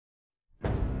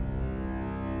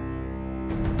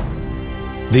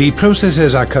The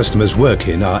processes our customers work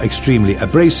in are extremely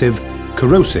abrasive,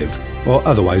 corrosive, or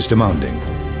otherwise demanding.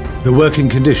 The working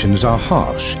conditions are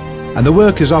harsh, and the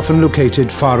work is often located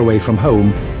far away from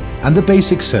home and the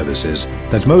basic services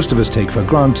that most of us take for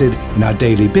granted in our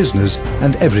daily business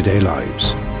and everyday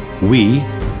lives. We,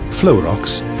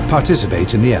 Flowrox,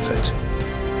 participate in the effort.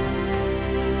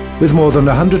 With more than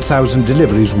 100,000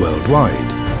 deliveries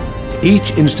worldwide,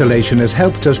 each installation has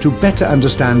helped us to better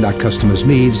understand our customers'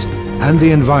 needs and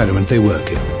the environment they work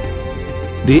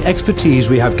in. The expertise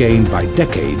we have gained by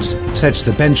decades sets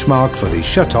the benchmark for the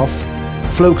shut-off,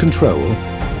 flow control,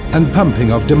 and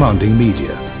pumping of demanding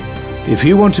media. If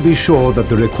you want to be sure that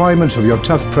the requirements of your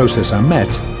tough process are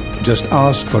met, just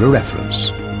ask for a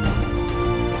reference.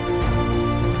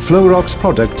 Flowrox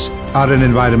products are an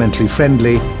environmentally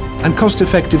friendly and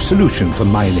cost-effective solution for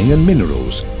mining and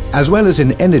minerals, as well as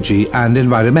in energy and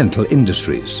environmental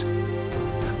industries.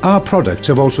 Our products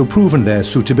have also proven their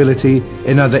suitability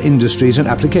in other industries and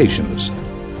applications,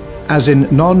 as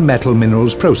in non-metal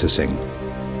minerals processing,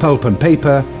 pulp and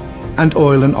paper, and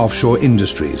oil and offshore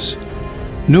industries.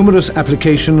 Numerous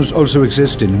applications also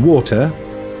exist in water,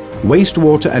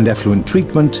 wastewater and effluent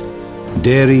treatment,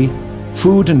 dairy,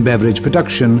 food and beverage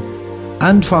production,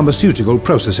 and pharmaceutical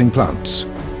processing plants.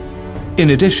 In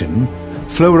addition,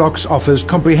 Flowrox offers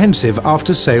comprehensive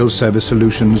after-sales service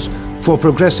solutions for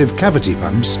progressive cavity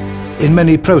pumps in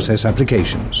many process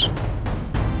applications.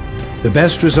 The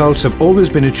best results have always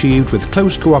been achieved with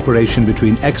close cooperation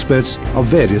between experts of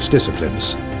various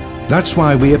disciplines. That's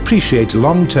why we appreciate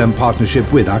long-term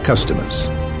partnership with our customers.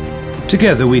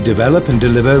 Together we develop and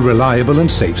deliver reliable and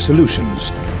safe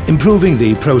solutions, improving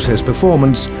the process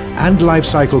performance and life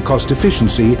cycle cost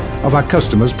efficiency of our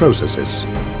customers' processes.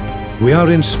 We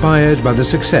are inspired by the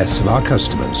success of our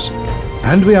customers,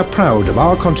 and we are proud of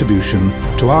our contribution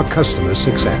to our customers'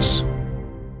 success.